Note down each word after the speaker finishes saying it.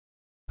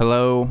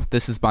Hello,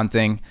 this is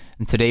Bunting,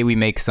 and today we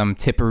make some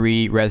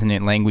Tippery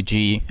Resonant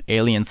Language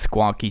alien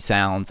squonky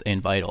sounds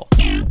in Vital.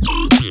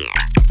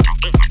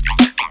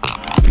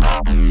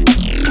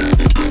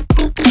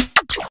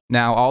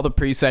 Now, all the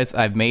presets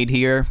I've made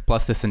here,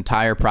 plus this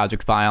entire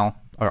project file,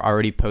 are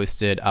already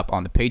posted up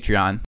on the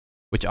Patreon,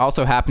 which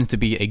also happens to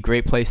be a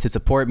great place to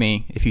support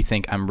me if you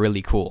think I'm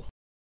really cool.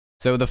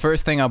 So the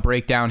first thing I'll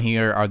break down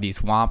here are these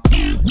womps.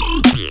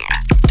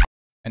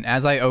 And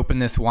as I open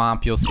this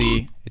WOMP, you'll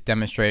see it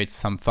demonstrates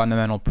some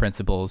fundamental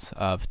principles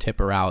of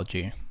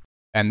tipperology.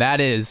 And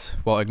that is,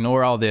 well,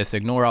 ignore all this,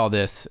 ignore all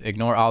this,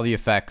 ignore all the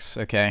effects,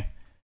 okay?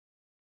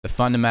 The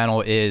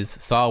fundamental is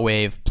saw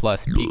wave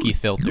plus peaky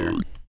filter.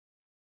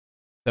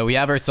 So we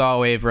have our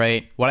saw wave,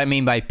 right? What I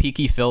mean by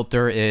peaky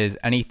filter is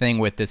anything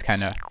with this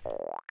kind of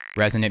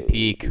resonant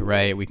peak,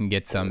 right? We can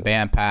get some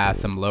band pass,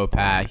 some low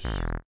pass,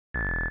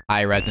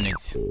 high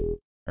resonance,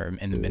 or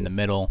in the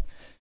middle.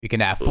 We can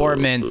have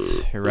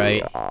formants,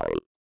 right?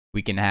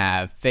 We can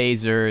have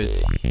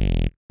phasers,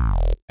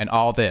 and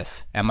all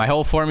this. And my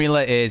whole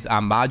formula is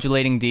I'm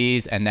modulating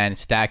these and then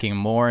stacking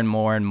more and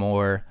more and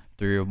more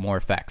through more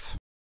effects.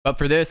 But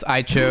for this,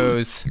 I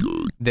chose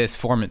this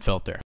formant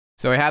filter.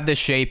 So I have this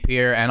shape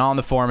here, and on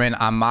the formant,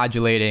 I'm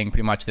modulating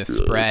pretty much this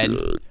spread,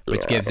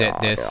 which gives it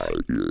this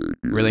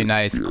really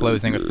nice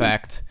closing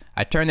effect.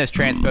 I turn this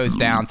transpose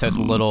down so it's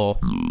a little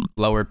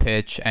lower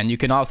pitch, and you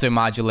can also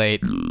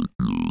modulate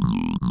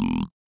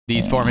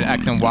these formant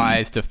X and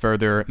Y's to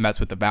further mess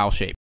with the vowel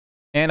shape.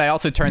 And I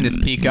also turn this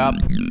peak up.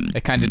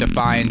 It kind of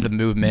defines the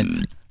movement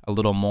a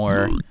little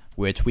more,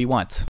 which we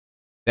want.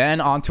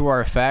 Then onto our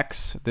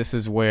effects. This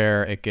is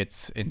where it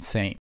gets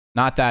insane.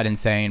 Not that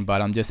insane,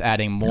 but I'm just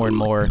adding more and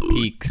more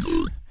peaks.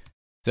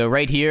 So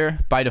right here,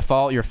 by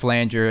default, your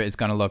flanger is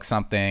going to look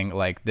something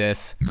like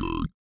this.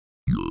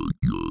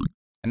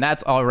 And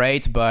that's all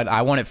right, but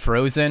I want it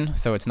frozen,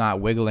 so it's not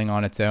wiggling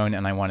on its own,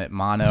 and I want it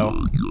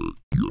mono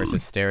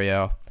versus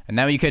stereo. And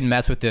then we could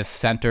mess with this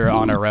center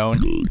on our own.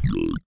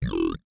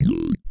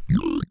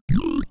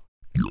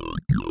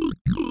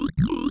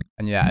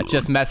 And yeah, it's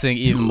just messing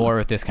even more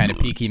with this kind of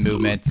peaky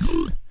movement.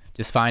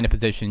 Just find a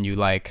position you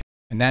like.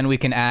 And then we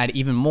can add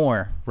even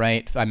more,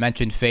 right? I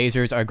mentioned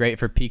phasers are great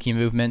for peaky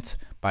movement.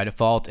 By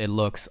default, it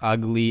looks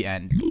ugly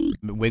and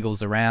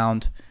wiggles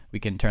around. We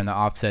can turn the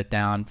offset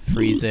down,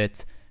 freeze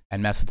it,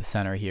 and mess with the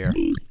center here.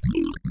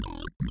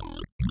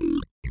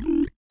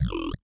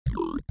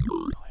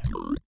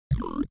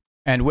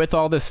 And with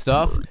all this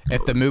stuff,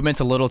 if the movement's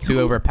a little too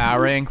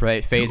overpowering,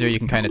 right, phaser, you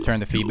can kind of turn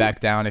the feedback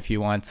down if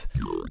you want,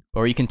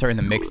 or you can turn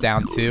the mix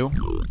down too.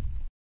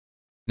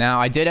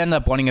 Now, I did end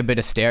up wanting a bit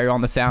of stereo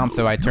on the sound,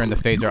 so I turned the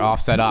phaser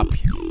offset up,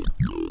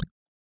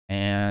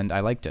 and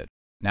I liked it.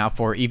 Now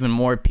for even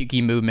more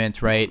peaky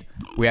movement, right,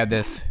 we have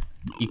this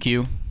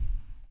EQ.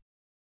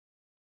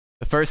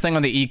 The first thing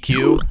on the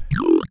EQ,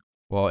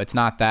 well, it's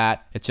not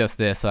that, it's just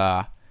this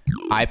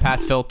high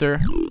pass filter,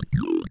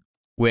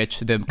 which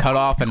the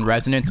cutoff and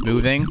resonance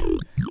moving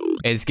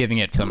is giving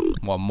it some,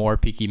 well, more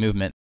peaky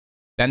movement.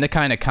 Then to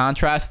kind of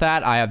contrast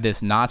that, I have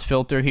this notch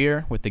filter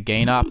here with the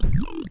gain up,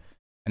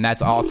 and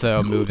that's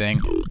also moving.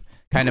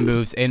 Kind of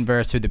moves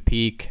inverse to the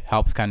peak,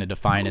 helps kind of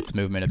define its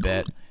movement a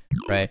bit,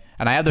 right?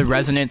 And I have the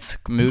resonance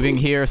moving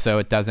here, so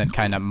it doesn't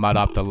kind of mud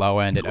up the low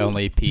end, it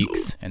only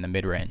peaks in the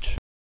mid-range.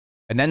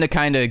 And then to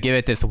kind of give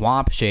it this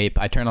womp shape,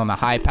 I turn on the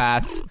high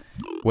pass,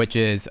 which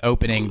is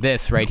opening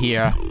this right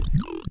here,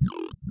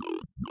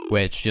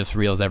 which just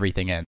reels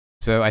everything in.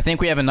 So I think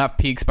we have enough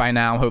peaks by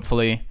now,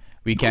 hopefully.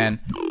 We can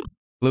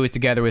glue it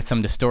together with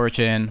some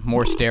distortion,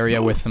 more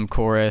stereo with some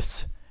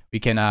chorus.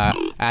 We can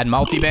add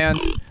multiband,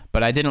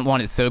 but I didn't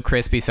want it so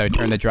crispy, so I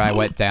turned the dry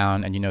wet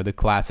down, and you know, the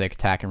classic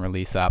tack and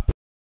release up.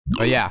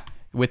 But yeah,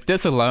 with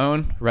this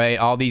alone, right,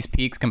 all these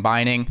peaks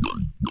combining,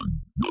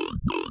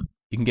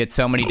 you can get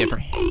so many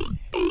different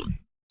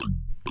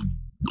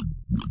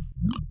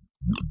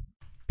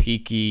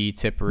peaky,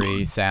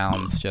 tippery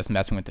sounds just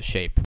messing with the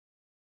shape.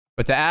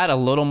 But to add a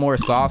little more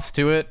sauce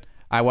to it,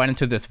 I went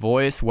into this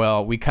voice.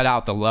 Well, we cut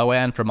out the low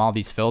end from all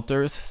these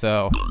filters,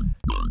 so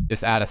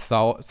just add a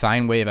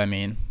sine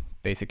wave,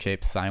 basic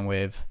shape sine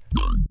wave.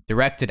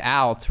 Direct it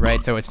out,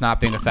 right, so it's not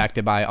being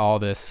affected by all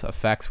this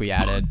effects we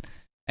added.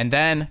 And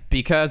then,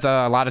 because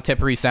a lot of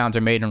tippery sounds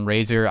are made in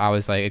Razor, I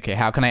was like, okay,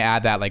 how can I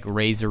add that like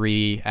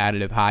Razor-y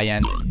additive high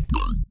end?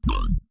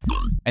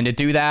 And to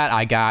do that,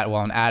 I got,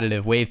 well, an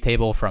additive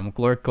wavetable from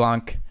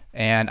Glurklunk,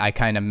 and I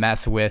kind of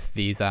mess with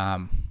these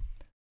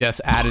just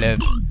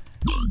additive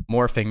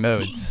morphing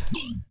modes,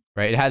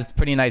 right? It has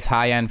pretty nice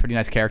high end, pretty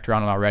nice character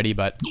on it already,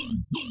 but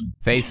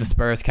phase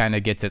disperse kind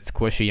of gets it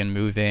squishy and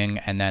moving,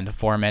 and then the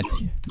formant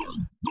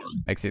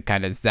makes it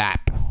kind of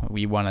zap.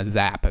 We want to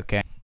zap,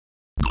 okay?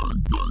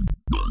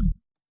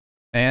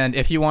 And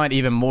if you want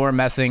even more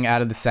messing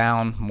out of the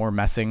sound, more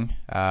messing,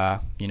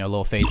 you know, a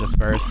little phase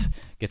disperse,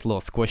 gets a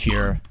little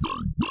squishier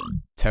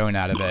tone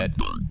out of it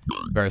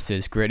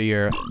versus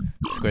grittier,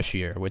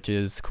 squishier, which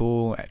is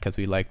cool because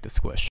we like the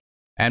squish.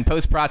 And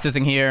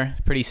post-processing here,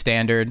 pretty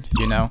standard,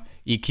 you know,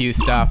 EQ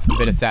stuff, a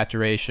bit of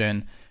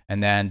saturation,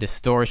 and then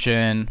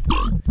distortion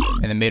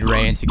in the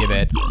mid-range to give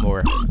it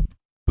more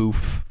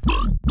boof.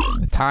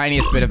 The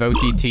tiniest bit of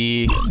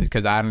OTT,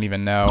 because I don't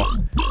even know.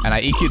 And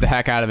I EQ'd the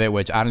heck out of it,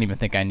 which I don't even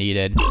think I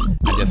needed.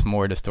 And just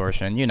more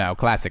distortion, you know,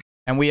 classic.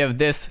 And we have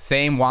this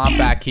same womp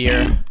back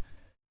here,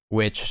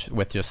 which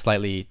with just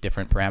slightly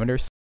different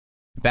parameters.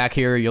 Back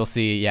here, you'll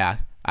see, yeah,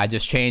 I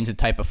just changed the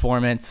type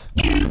performance.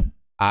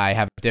 I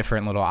have a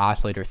different little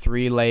oscillator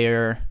 3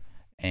 layer,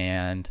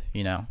 and,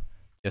 you know,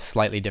 just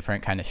slightly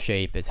different kind of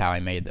shape is how I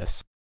made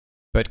this.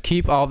 But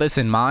keep all this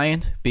in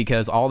mind,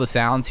 because all the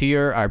sounds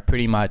here are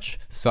pretty much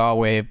saw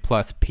wave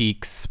plus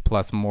peaks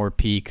plus more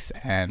peaks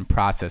and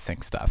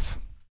processing stuff.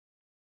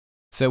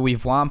 So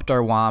we've womped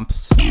our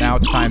womps. Now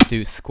it's time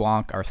to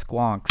squonk our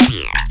squonks.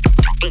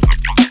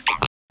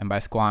 And by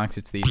squonks,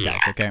 it's these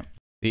guys, okay?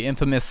 The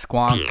infamous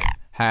squonk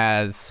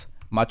has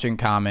much in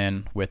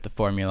common with the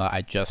formula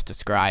I just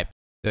described.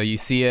 So you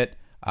see it,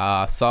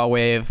 saw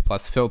wave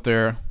plus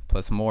filter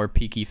plus more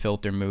peaky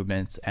filter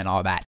movements and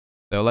all that.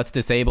 So let's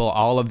disable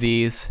all of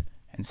these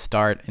and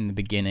start in the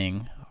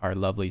beginning, our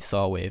lovely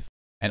saw wave.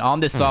 And on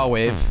this saw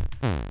wave,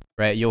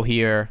 right, you'll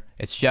hear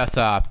it's just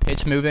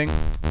pitch moving,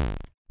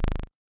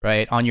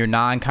 right? On your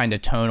non kind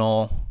of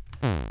tonal,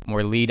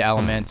 more lead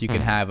elements, you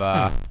can have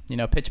you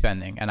know, pitch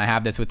bending. And I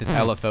have this with this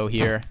LFO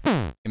here.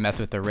 You can mess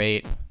with the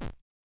rate.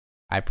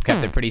 I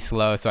kept it pretty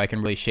slow so I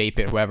can really shape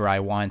it however I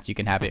want. You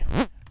can have it,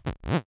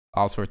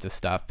 all sorts of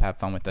stuff, have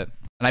fun with it.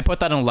 And I put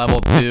that on level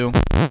 2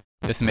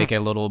 just to make it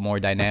a little more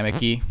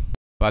dynamic-y.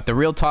 But the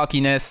real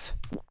talkiness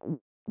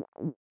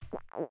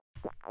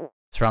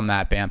is from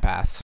that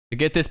bandpass. To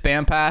get this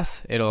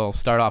bandpass, it'll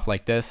start off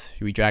like this.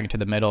 We drag it to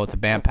the middle, it's a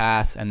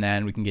bandpass, and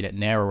then we can get it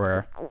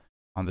narrower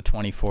on the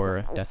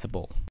 24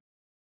 decibel.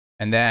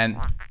 And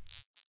then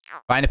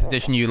find a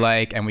position you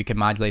like, and we can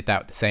modulate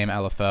that with the same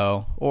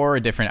LFO or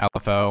a different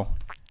LFO,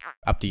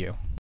 up to you.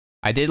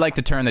 I did like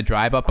to turn the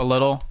drive up a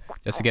little,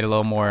 just to get a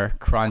little more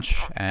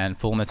crunch and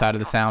fullness out of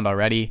the sound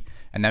already.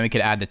 And then we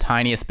could add the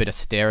tiniest bit of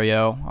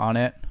stereo on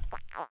it.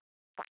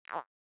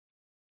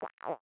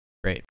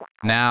 Great.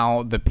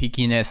 Now the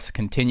peakiness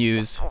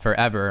continues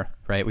forever,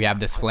 right? We have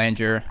this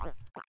flanger,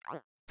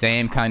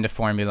 same kind of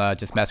formula,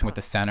 just messing with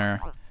the center,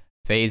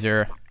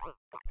 phaser,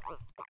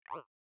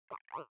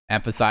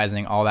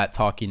 emphasizing all that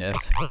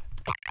talkiness,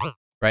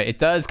 right? It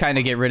does kind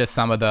of get rid of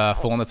some of the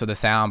fullness of the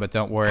sound, but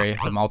don't worry,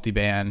 the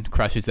multiband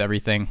crushes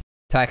everything.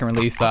 Attack and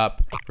release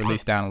up,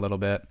 release down a little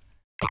bit.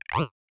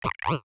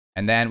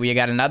 And then we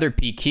got another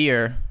peak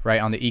here,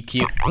 right, on the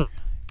EQ.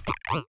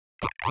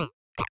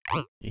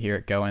 You hear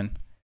it going.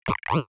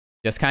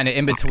 Just kind of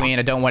in between.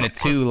 I don't want it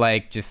too,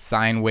 like, just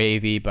sine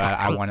wavy, but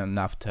I want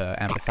enough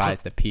to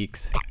emphasize the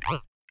peaks.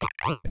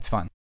 It's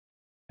fun.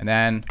 And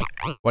then,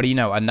 what do you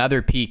know?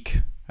 Another peak.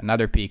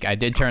 Another peak. I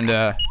did turn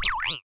the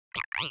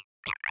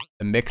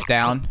mix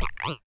down,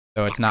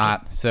 so it's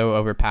not so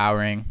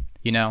overpowering.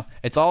 You know,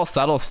 it's all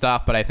subtle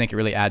stuff, but I think it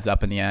really adds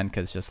up in the end,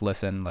 because just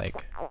listen,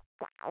 like,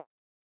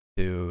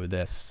 to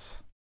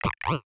this.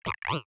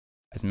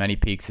 As many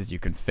peaks as you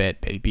can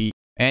fit, baby.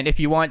 And if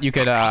you want, you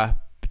could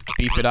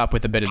beef it up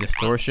with a bit of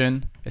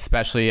distortion.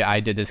 Especially, I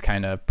did this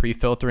kind of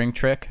pre-filtering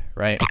trick,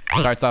 right?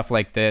 Starts off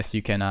like this.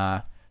 You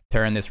can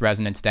turn this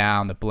resonance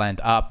down, the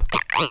blend up,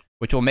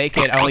 which will make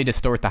it only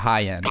distort the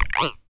high end.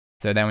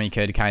 So then we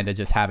could kind of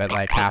just have it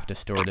like half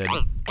distorted,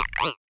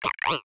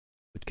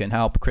 which can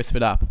help crisp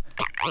it up.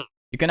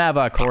 You can have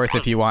a chorus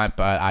if you want,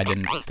 but I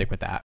didn't stick with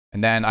that.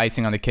 And then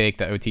icing on the cake,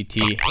 the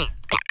OTT,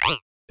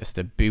 just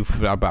to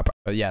boof up.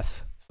 But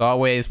yes, saw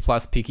waves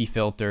plus peaky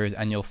filters,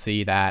 and you'll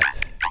see that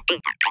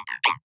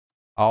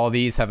all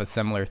these have a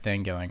similar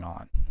thing going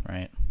on,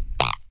 right?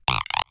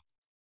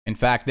 In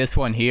fact, this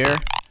one here,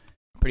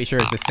 I'm pretty sure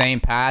it's the same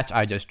patch.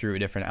 I just drew a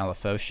different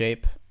LFO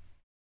shape,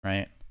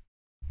 right?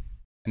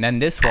 And then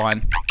this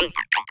one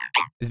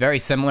is very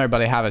similar,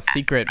 but I have a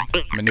secret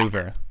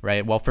maneuver,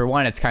 right? Well, for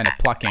one, it's kind of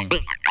plucking,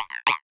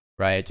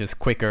 right? Just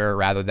quicker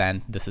rather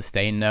than the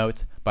sustain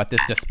note. But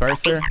this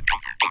disperser,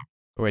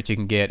 which you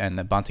can get in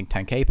the Bunting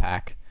 10K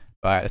pack,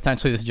 but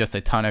essentially this is just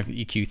a ton of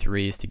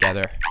EQ3s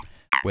together,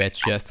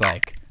 which just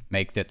like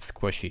makes it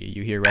squishy.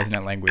 You hear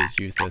Resonant Language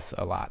use this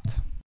a lot.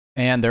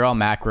 And they're all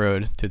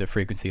macroed to the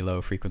frequency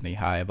low, frequency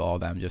high of all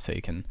of them, just so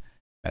you can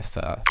mess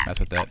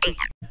with it.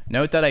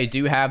 Note that I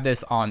do have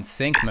this on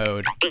sync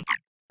mode,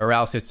 or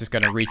else it's just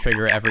going to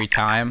re-trigger every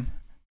time,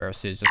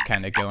 versus just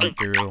kind of going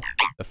through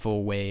the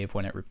full wave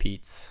when it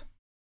repeats.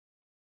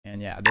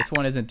 And yeah, this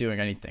one isn't doing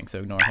anything, so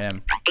ignore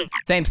him.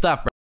 Same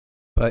stuff, bro.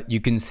 But you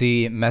can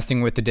see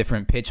messing with the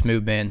different pitch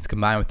movements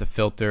combined with the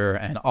filter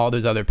and all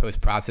those other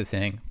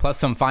post-processing, plus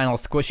some final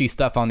squishy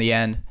stuff on the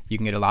end, you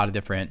can get a lot of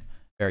different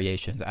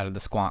variations out of the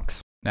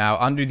squonks. Now,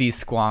 under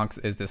these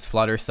squonks is this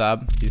flutter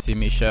sub you see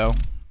me show.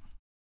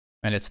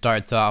 And it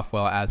starts off,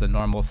 well, as a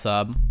normal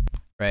sub,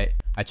 right?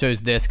 I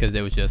chose this because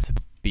it was just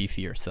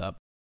beefier sub.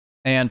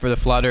 And for the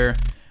flutter,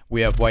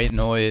 we have white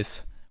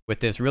noise. With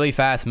this really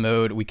fast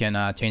mode, we can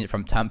change it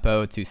from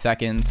tempo to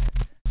seconds.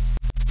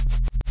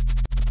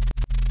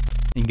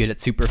 You can get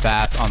it super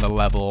fast on the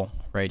level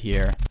right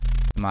here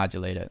to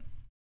modulate it.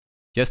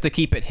 Just to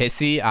keep it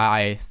hissy,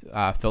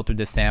 I filtered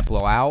this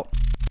sample out.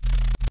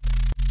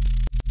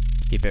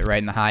 Keep it right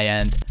in the high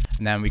end,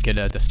 and then we could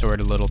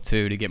distort a little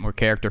too to get more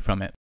character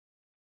from it.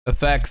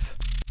 Effects.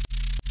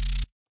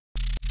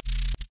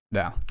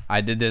 Yeah,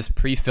 I did this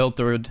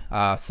pre-filtered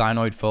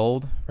sinoid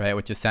fold, right,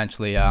 which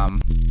essentially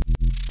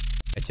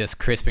it's just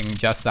crisping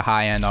just the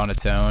high end on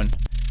its own.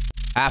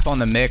 Half on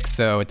the mix,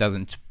 so it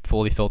doesn't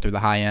fully filter the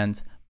high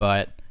end,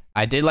 but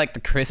I did like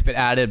the crisp it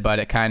added, but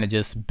it kind of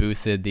just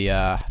boosted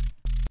the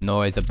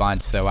noise a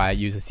bunch, so I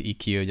use this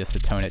EQ just to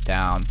tone it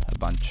down a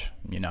bunch,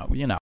 you know.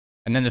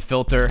 And then the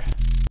filter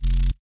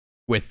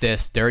with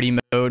this dirty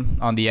mode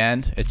on the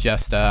end, it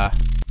just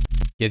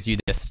gives you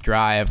this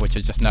drive, which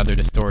is just another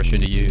distortion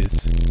to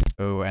use.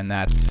 Oh, and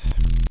that's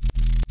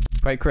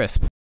quite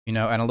crisp, you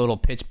know, and a little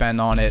pitch bend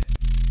on it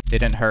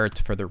didn't hurt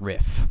for the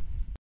riff.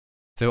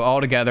 So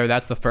altogether,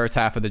 that's the first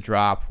half of the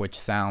drop, which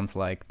sounds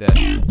like this.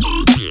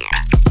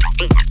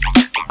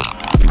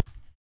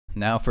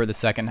 Now for the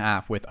second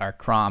half with our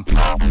cromps.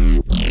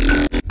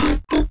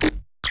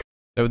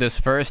 So this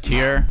first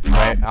here,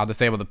 right, I'll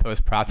disable the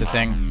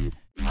post-processing.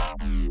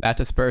 That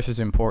disperser is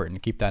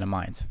important, keep that in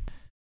mind.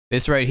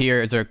 This right here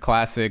is our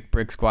classic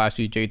brick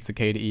squashy Jade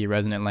Cicada E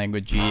resonant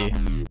language E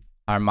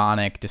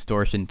harmonic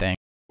distortion thing,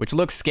 which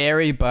looks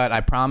scary, but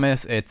I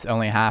promise it's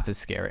only half as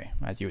scary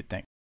as you would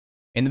think.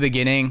 In the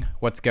beginning,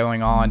 what's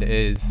going on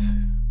is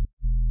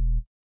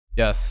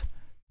just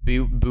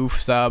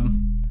boof sub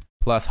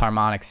plus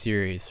harmonic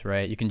series,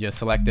 right? You can just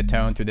select the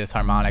tone through this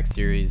harmonic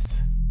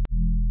series,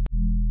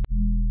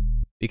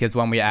 because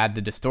when we add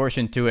the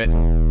distortion to it,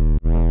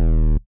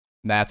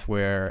 that's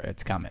where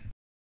it's coming.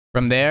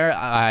 From there,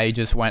 I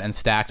just went and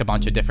stacked a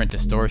bunch of different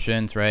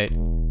distortions, right?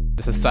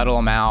 Just a subtle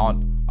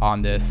amount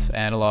on this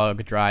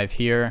analog drive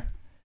here,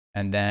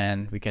 and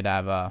then we could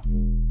have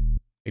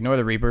ignore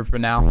the reverb for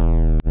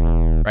now,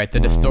 right? The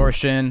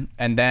distortion,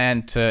 and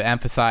then to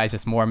emphasize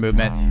just more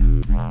movement,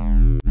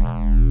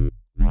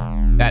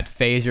 that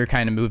phaser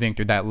kind of moving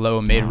through that low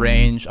mid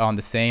range on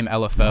the same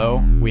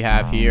LFO we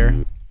have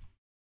here.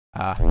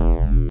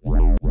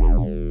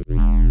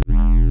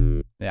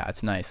 Yeah,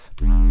 it's nice.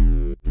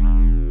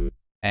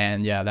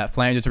 And yeah, that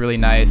flange is really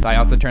nice. I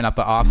also turn up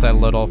the offset a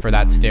little for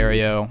that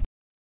stereo.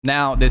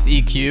 Now this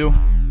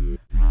EQ,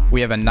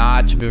 we have a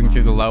notch moving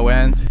through the low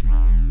end,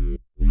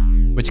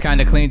 which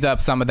kind of cleans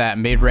up some of that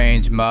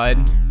mid-range mud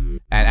and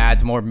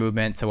adds more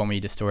movement to when we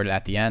distort it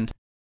at the end.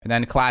 And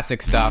then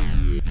classic stuff,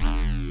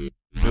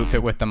 move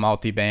it with the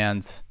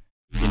multi-bands,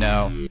 you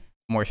know,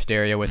 more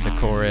stereo with the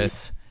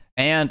chorus.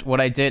 And what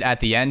I did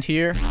at the end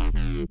here,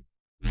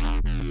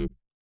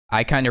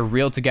 I kind of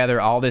reeled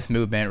together all this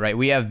movement, right?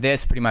 We have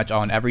this pretty much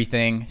on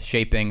everything,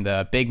 shaping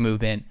the big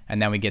movement,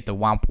 and then we get the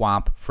womp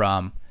womp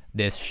from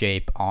this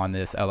shape on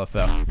this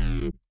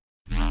LFO.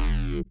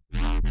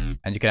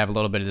 And you can have a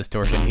little bit of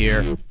distortion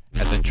here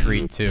as a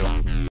treat too.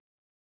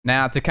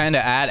 Now to kind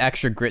of add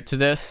extra grit to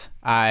this,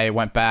 I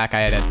went back,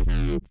 I had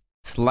a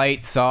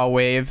slight saw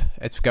wave.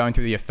 It's going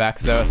through the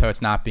effects though, so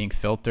it's not being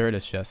filtered,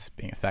 it's just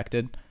being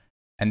affected.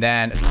 And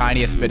then a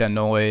tiniest bit of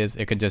noise,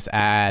 it could just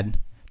add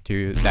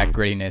to that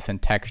grittiness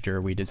and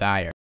texture we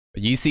desire.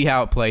 But you see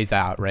how it plays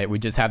out, right? We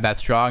just have that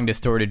strong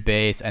distorted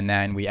bass, and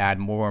then we add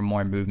more and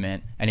more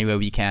movement any way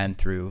we can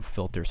through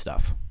filter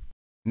stuff.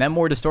 And then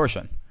more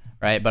distortion,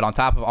 right? But on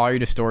top of all your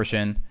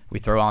distortion, we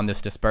throw on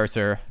this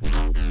disperser.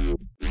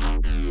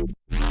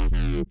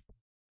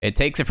 It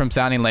takes it from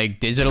sounding like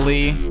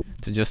digitally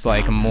to just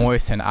like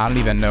moist and I don't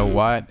even know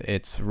what.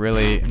 It's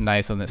really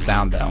nice on the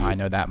sound though, I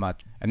know that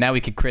much. And now we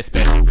can crisp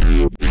it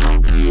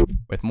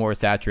with more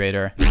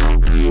saturator.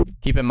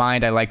 Keep in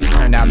mind, I like to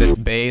turn down this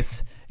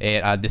bass.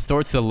 It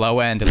distorts the low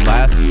end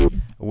less,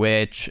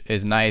 which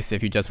is nice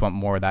if you just want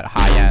more of that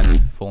high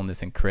end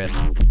fullness and crisp.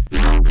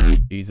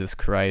 Jesus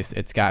Christ,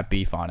 it's got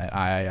beef on it.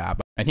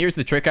 And here's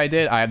the trick I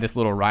did. I have this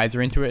little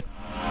riser into it.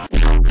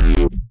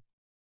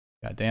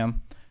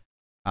 Goddamn.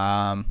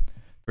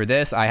 For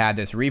this, I had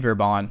this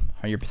reverb on,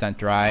 100%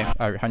 dry,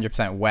 or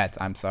 100% wet,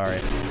 I'm sorry,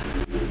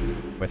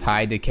 with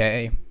high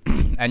decay.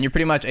 And you're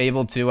pretty much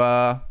able to,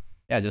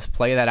 yeah, just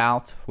play that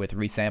out with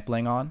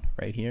resampling on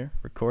right here,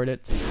 record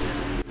it.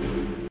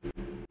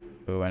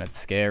 Ooh, and it's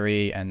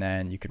scary, and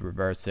then you could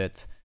reverse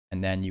it,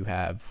 and then you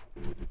have,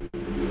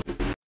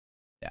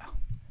 yeah.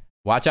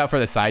 Watch out for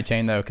the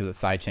sidechain though, because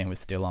the sidechain was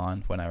still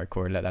on when I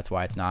recorded it. That's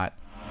why it's not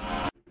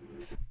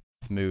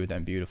smooth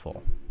and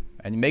beautiful.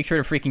 And make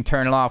sure to freaking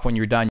turn it off when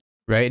you're done,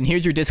 right? And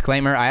here's your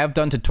disclaimer. I have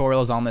done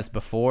tutorials on this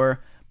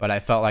before, but I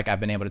felt like I've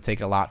been able to take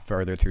it a lot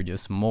further through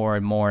just more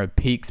and more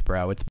peaks,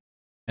 bro.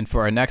 And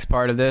for our next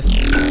part of this,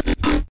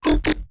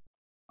 I'll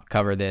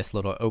cover this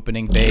little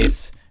opening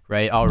bass,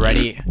 right?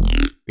 Already,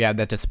 we have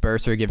that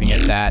disperser giving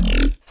it that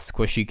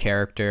squishy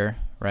character,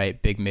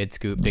 right? Big mid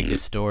scoop, big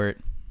distort.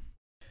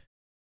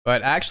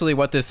 But actually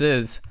what this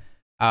is,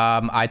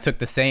 I took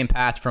the same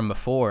patch from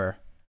before,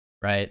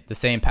 right? The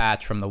same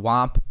patch from the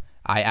Womp.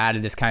 I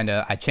added this kind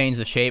of, I changed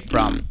the shape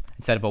from,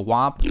 instead of a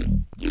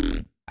Womp,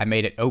 I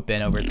made it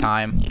open over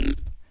time,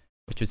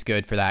 which was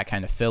good for that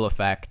kind of fill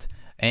effect.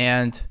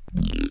 And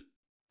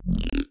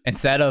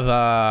Instead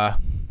of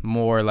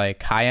more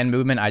like high-end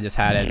movement, I just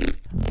had it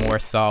more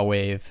saw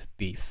wave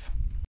beef.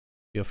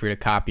 Feel free to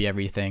copy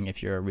everything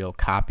if you're a real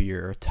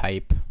copier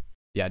type.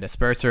 Yeah,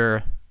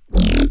 disperser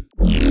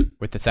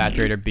with the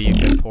saturator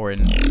beef,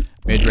 important.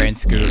 Mid-range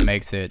scoop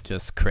makes it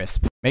just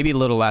crisp. Maybe a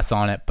little less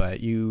on it, but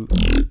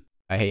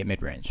I hate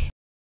mid-range.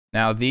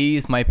 Now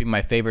these might be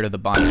my favorite of the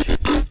bunch.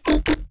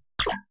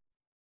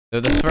 So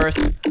this first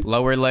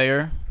lower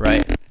layer,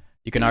 right?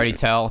 You can already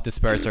tell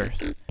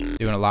disperser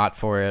doing a lot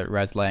for it.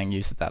 Reslang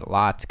uses that a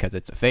lot because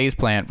it's a phase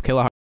plant,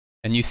 kilohertz.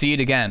 And you see it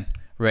again,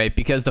 right?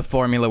 Because the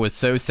formula was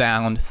so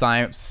sound,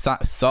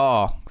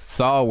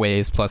 saw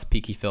waves plus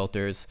peaky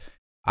filters.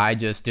 I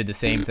just did the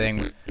same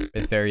thing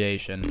with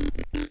variation.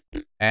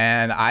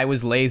 And I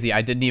was lazy.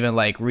 I didn't even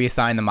like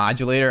reassign the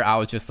modulator. I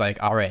was just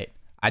like, all right,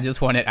 I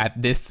just want it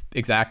at this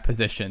exact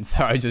position.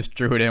 So I just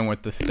drew it in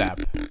with the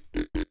step.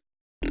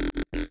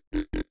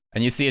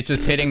 And you see it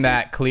just hitting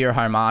that clear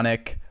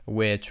harmonic,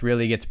 which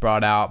really gets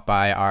brought out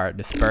by our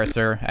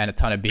disperser and a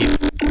ton of beat.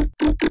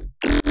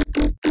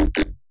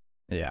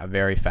 Yeah,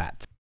 very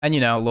fat. And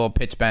you know, a little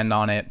pitch bend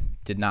on it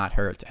did not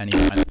hurt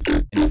anyone.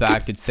 In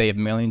fact, it saved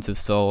millions of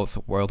souls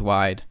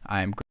worldwide.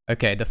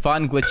 Okay, the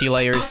fun glitchy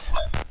layers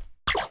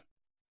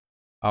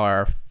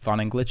are fun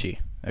and glitchy,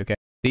 okay?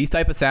 These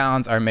type of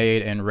sounds are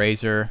made in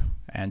Razor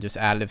and just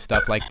additive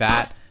stuff like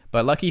that.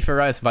 But lucky for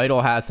us,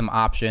 Vital has some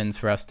options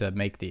for us to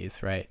make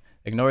these, right?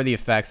 Ignore the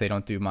effects, they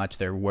don't do much,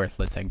 they're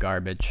worthless and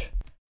garbage.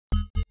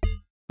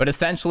 But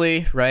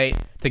essentially, right,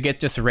 to get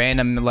just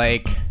random,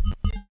 like,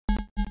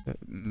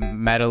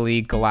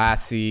 metally,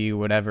 glassy,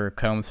 whatever,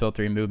 combs,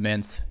 filtering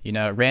movements, you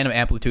know, random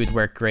amplitudes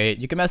work great.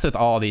 You can mess with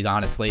all of these,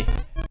 honestly.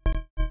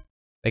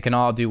 They can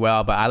all do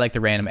well, but I like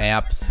the random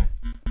amps.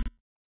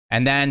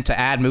 And then to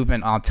add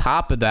movement on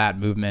top of that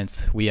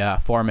movements, we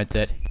format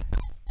it.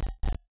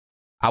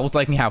 I was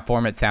liking how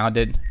format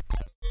sounded.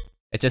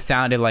 It just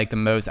sounded like the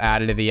most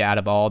additive-y out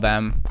of all of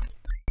them.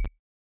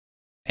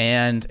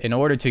 And in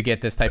order to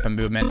get this type of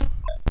movement,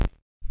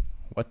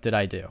 what did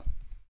I do?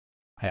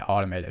 I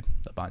automated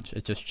a bunch.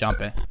 It's just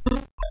jumping.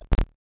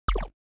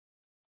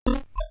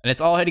 And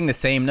it's all hitting the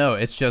same note.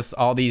 It's just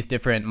all these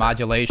different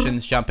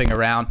modulations jumping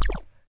around.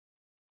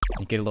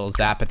 You get a little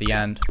zap at the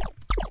end.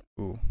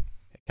 Ooh,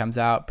 it comes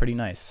out pretty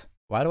nice.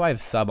 Why do I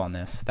have sub on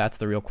this? That's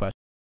the real question.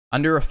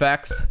 Under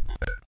effects,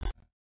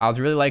 I was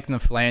really liking the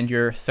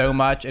flanger so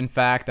much, in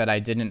fact, that I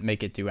didn't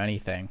make it do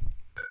anything.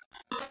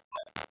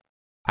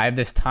 I have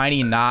this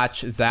tiny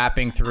notch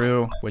zapping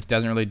through, which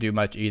doesn't really do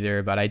much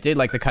either, but I did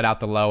like to cut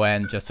out the low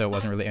end just so it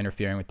wasn't really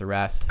interfering with the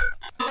rest.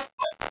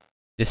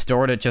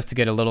 Distort it just to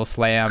get a little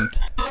slammed.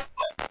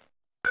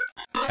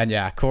 And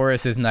yeah,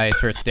 chorus is nice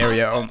for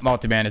stereo,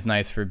 multiband is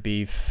nice for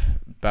beef.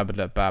 Ba ba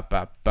da ba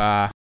ba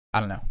ba. I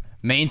don't know.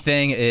 Main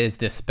thing is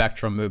this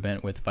spectral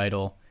movement with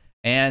Vital.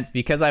 And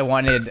because I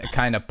wanted a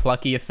kind of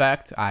plucky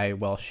effect, I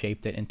well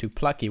shaped it into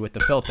plucky with the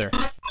filter.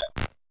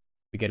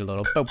 We get a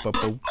little boop boop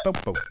boop boop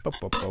boop boop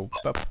boop boop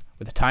boop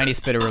with a tiny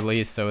spit of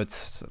release, so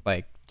it's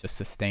like just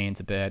sustains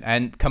a bit.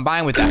 And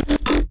combined with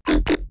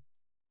that,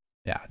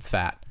 yeah, it's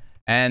fat.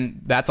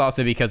 And that's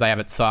also because I have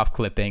it soft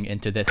clipping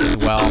into this as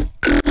well,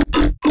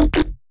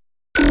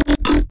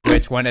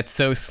 which when it's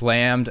so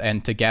slammed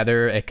and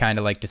together, it kind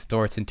of like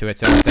distorts into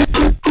its own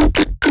thing,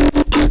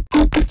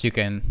 which you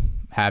can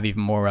have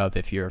even more of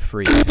if you're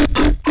free.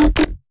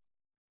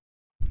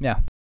 Yeah.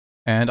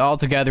 And all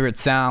together it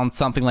sounds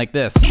something like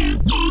this.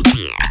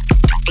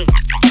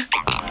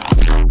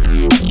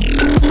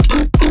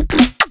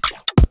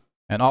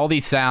 And all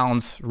these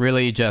sounds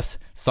really just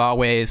saw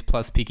waves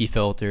plus peaky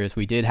filters.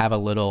 We did have a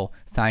little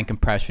sine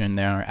compression in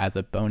there as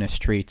a bonus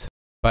treat.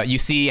 But you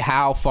see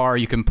how far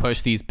you can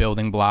push these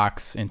building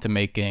blocks into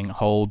making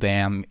whole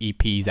damn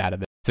EPs out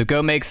of it. So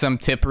go make some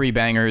tippery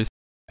bangers.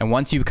 And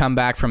once you come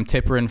back from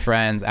Tipper and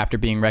Friends after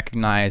being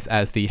recognized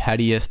as the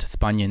headiest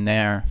Spunyan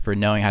there for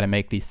knowing how to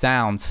make these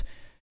sounds,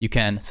 you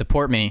can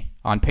support me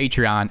on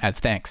Patreon as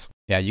thanks.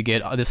 Yeah, you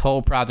get this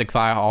whole project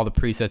file, all the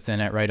presets in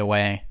it right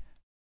away.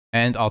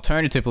 And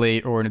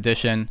alternatively, or in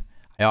addition,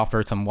 I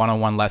offer some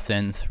one-on-one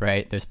lessons,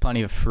 right? There's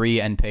plenty of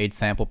free and paid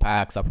sample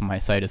packs up on my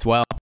site as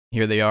well.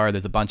 Here they are,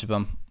 there's a bunch of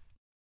them.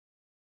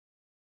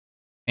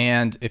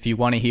 And if you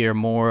want to hear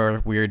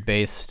more weird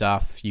bass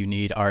stuff you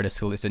need artists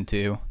to listen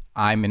to,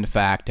 I'm in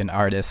fact an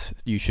artist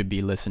you should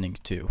be listening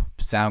to.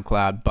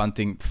 SoundCloud,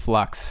 Bunting,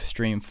 Flux,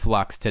 stream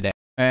Flux today.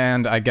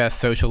 And I guess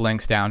social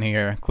links down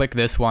here. Click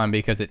this one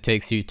because it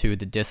takes you to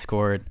the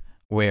Discord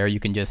where you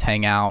can just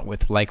hang out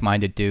with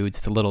like-minded dudes.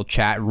 It's a little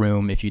chat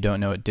room if you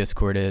don't know what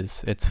Discord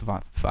is. It's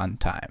fun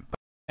time.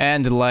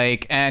 And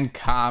like, and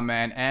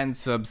comment, and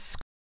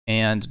subscribe.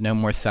 And no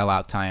more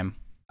sellout time.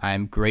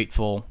 I'm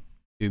grateful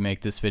to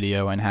make this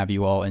video and have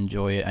you all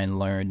enjoy it and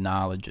learn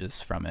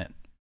knowledges from it.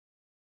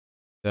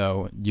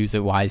 So use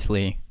it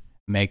wisely,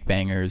 make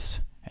bangers,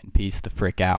 and peace the frick out.